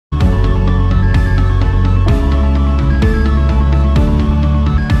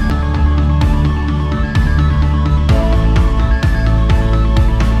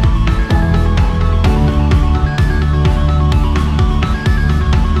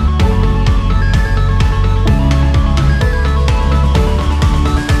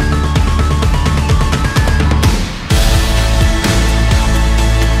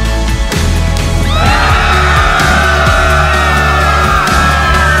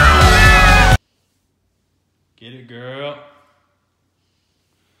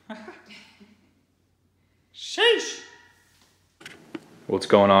Sheesh. What's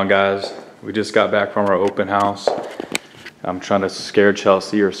going on, guys? We just got back from our open house. I'm trying to scare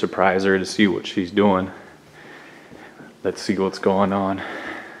Chelsea or surprise her to see what she's doing. Let's see what's going on.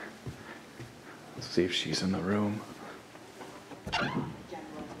 Let's see if she's in the room.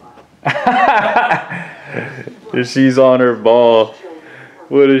 She's on her ball.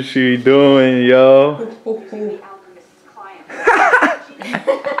 What is she doing, yo?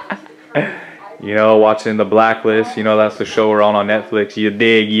 You know, watching The Blacklist. You know, that's the show we're on Netflix. You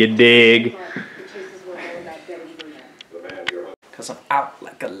dig, you dig. Cause I'm out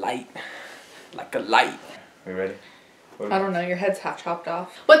like a light. Like a light. Are you ready? I don't know, your head's half chopped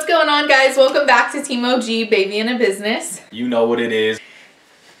off. What's going on, guys? Welcome back to Team OG, Baby in a Business. You know what it is.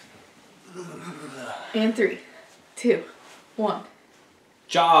 And 3, 2, 1.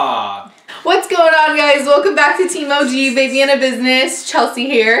 Job. What's going on, guys? Welcome back to Team OG, Baby in a Business. Chelsea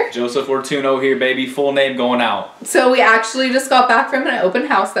here. Joseph Ortuno here, baby. Full name going out. So we actually just got back from an open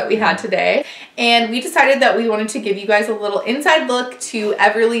house that we had today. And we decided that we wanted to give you guys a little inside look to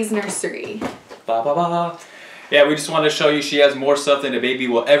Everly's nursery. Ba ba ba. Yeah, we just wanted to show you she has more stuff than a baby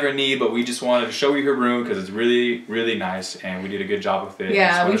will ever need, but we just wanted to show you her room because it's really, really nice, and we did a good job with it.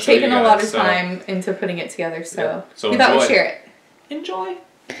 Yeah, we've taken a lot of time into putting it together, so we thought we'd share it. Enjoy.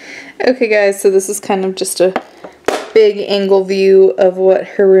 Okay, guys, so this is kind of just a big angle view of what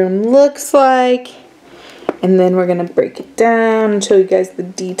her room looks like, and then we're going to break it down and show you guys the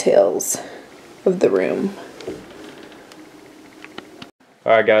details of the room.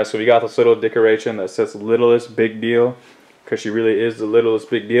 Alright guys, so we got this little decoration that says littlest big deal, because she really is the littlest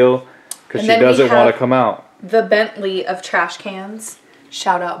big deal, because she doesn't want to come out. The Bentley of trash cans.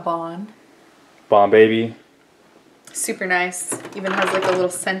 Shout out Bon. Bon baby. Super nice. Even has like a little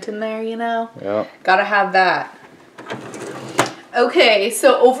scent in there, you know? Yeah. Gotta have that. Okay,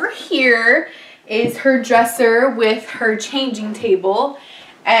 so over here is her dresser with her changing table.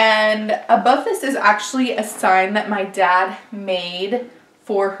 And above this is actually a sign that my dad made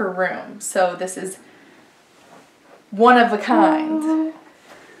for her room. So this is one of a kind.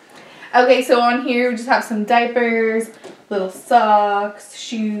 Okay, so on here we just have some diapers, little socks,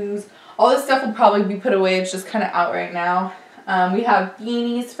 shoes. All this stuff will probably be put away. It's just kind of out right now. We have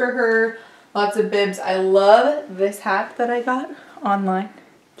beanies for her, lots of bibs. I love this hat that I got online.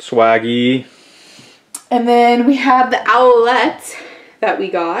 Swaggy. And then we have the owlette that we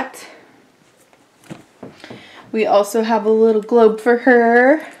got. We also have a little globe for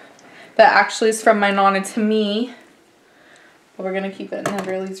her that actually is from my Nana to me. But we're going to keep it in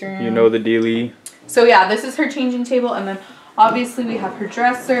Everly's room. You know the dealie. So yeah, this is her changing table, and then obviously we have her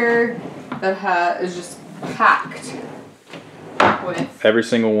dresser that is just packed with every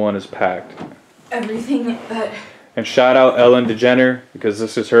single one is packed. Everything that... And shout out Ellen DeGeneres, because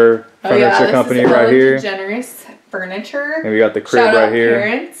this is her furniture company right here. DeGeneres Furniture. And we got the crib right here. Shout out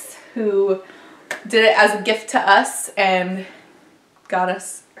parents who did it as a gift to us and got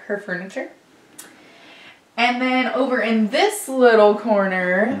us her furniture. And then over in this little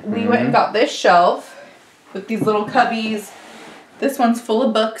corner, we went and got this shelf with these little cubbies. This one's full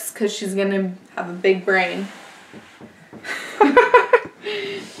of books because she's going to have a big brain.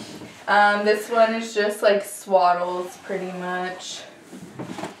 This one is just like swaddles pretty much.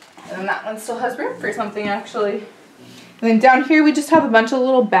 And then that one still has room for something actually. And then down here we just have a bunch of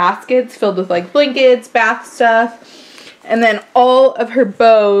little baskets filled with like blankets, bath stuff. And then all of her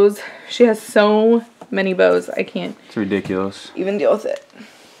bows. She has so many bows. I can't. It's ridiculous. Even deal with it.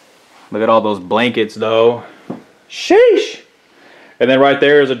 Look at all those blankets though. Sheesh. And then right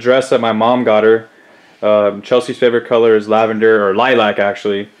there is a dress that my mom got her. Chelsea's favorite color is lavender, or lilac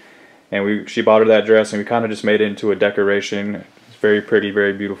actually. And she bought her that dress, and we kind of just made it into a decoration. It's very pretty,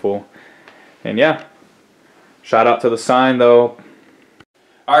 very beautiful. And yeah, shout out to the sign though.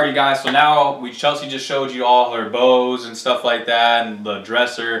 Alrighty guys, so now Chelsea just showed you all her bows and stuff like that, and the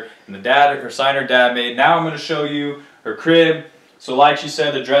dresser, and her sign her dad made. Now I'm going to show you her crib. So like she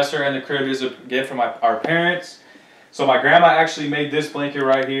said, the dresser and the crib is a gift from our parents. So my grandma actually made this blanket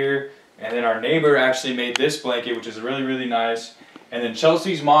right here, and then our neighbor actually made this blanket, which is really, really nice. And then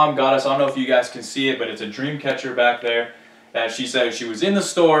Chelsea's mom got us, I don't know if you guys can see it, but it's a dream catcher back there that she said she was in the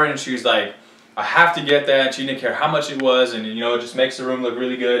store and she was like, I have to get that. She didn't care how much it was, and you know, it just makes the room look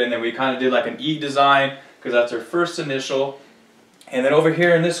really good. And then we kind of did like an E design because that's her first initial. And then over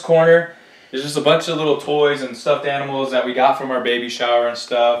here in this corner, there's just a bunch of little toys and stuffed animals that we got from our baby shower and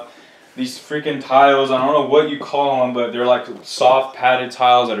stuff. These freaking tiles, I don't know what you call them, but they're like soft padded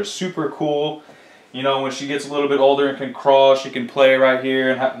tiles that are super cool. You know, when she gets a little bit older and can crawl, she can play right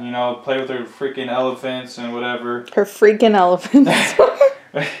here and, you know, play with her freaking elephants and whatever. Her freaking elephants.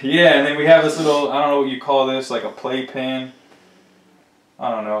 Yeah, and then we have this little, I don't know what you call this, like a playpen. I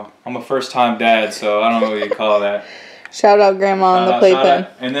don't know. I'm a first-time dad, so I don't know what you call that. Shout out Grandma on the playpen.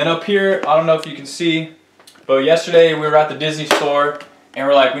 And then up here, I don't know if you can see, but yesterday we were at the Disney store, and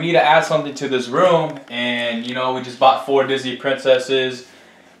we're like, we need to add something to this room, and you know, we just bought 4 Disney princesses.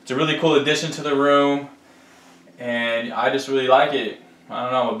 It's a really cool addition to the room, and I just really like it. I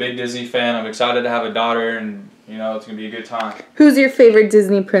don't know, I'm a big Disney fan. I'm excited to have a daughter, and you know, it's gonna be a good time. Who's your favorite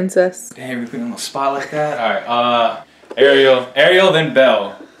Disney princess? Damn, we put on the spot like that? Alright, Ariel, then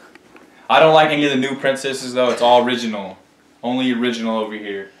Belle. I don't like any of the new princesses though, it's all original. Only original over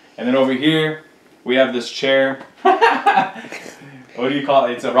here. And then over here, we have this chair. What do you call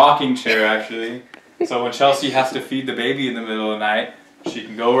it? It's a rocking chair actually. So when Chelsea has to feed the baby in the middle of the night, she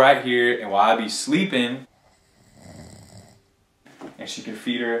can go right here, and while I be sleeping, and she can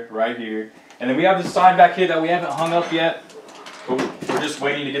feed her right here. And then we have this sign back here that we haven't hung up yet. But we're just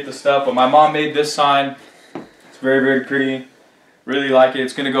waiting to get the stuff. But my mom made this sign. It's very, very pretty. Really like it.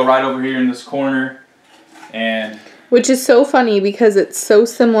 It's going to go right over here in this corner. And which is so funny because it's so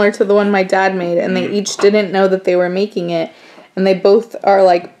similar to the one my dad made. And they each didn't know that they were making it. And they both are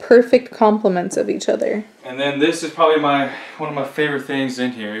like perfect complements of each other. And then this is probably one of my favorite things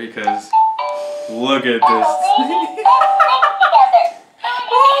in here because look at this.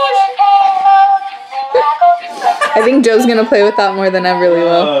 I think Joe's gonna play with that more than Everly will.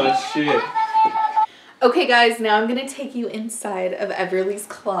 Oh shit. Okay guys, now I'm gonna take you inside of Everly's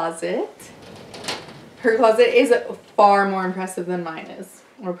closet. Her closet is far more impressive than mine is,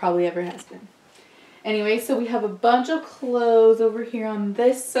 or probably ever has been. Anyway, so we have a bunch of clothes over here on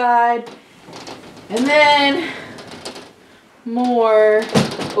this side. And then more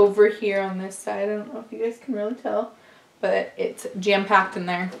over here on this side. I don't know if you guys can really tell, but it's jam-packed in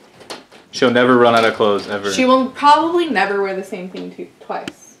there. She'll never run out of clothes, ever. She will probably never wear the same thing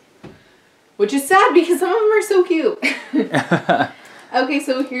twice. Which is sad because some of them are so cute. Okay,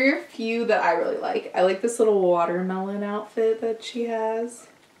 so here are a few that I really like. I like this little watermelon outfit that she has.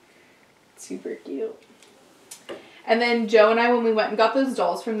 Super cute. And then Joe and I, when we went and got those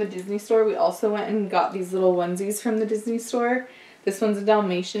dolls from the Disney store, we also went and got these little onesies from the Disney store. This one's a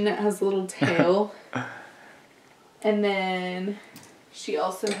Dalmatian. It has a little tail. And then she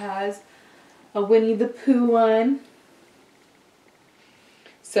also has a Winnie the Pooh one.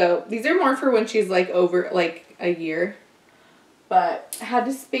 So these are more for when she's like over like a year. But I had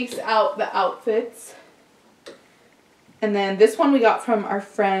to space out the outfits. And then this one we got from our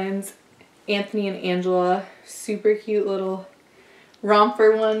friends Anthony and Angela. Super cute little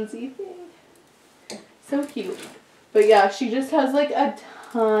romper onesie thing. So cute. But yeah, she just has like a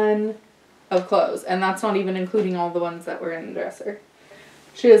ton of clothes. And that's not even including all the ones that were in the dresser.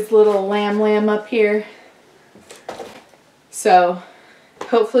 She has little lamb up here. So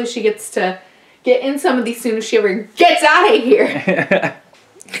hopefully she gets to get in some of these soon as she ever gets out of here.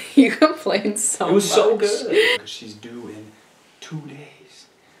 You complain so much. It was so good. She's due in 2 days.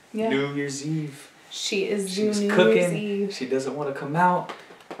 Yeah. New Year's Eve. She is She's New cooking. Year's Eve. She doesn't want to come out.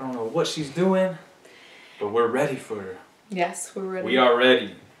 I don't know what she's doing, but we're ready for her. Yes, we're ready. We are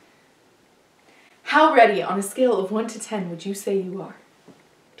ready. How ready on a scale of 1 to 10 would you say you are?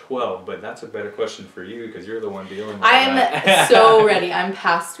 12, but that's a better question for you because you're the one dealing with I am that. so ready. I'm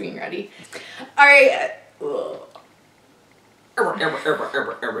past being ready. All right.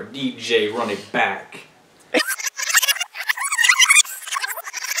 DJ, run it back.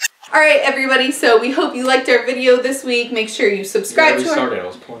 All right, everybody. So we hope you liked our video this week. Make sure you subscribe to our... I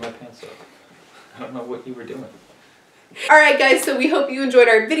was pulling my pants up. I don't know what you were doing. All right, guys. So we hope you enjoyed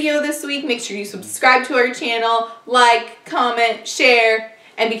our video this week. Make sure you subscribe to our channel, like, comment, share,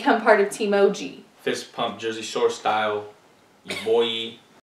 and become part of Team OG. Fist pump, Jersey Shore style. You boy.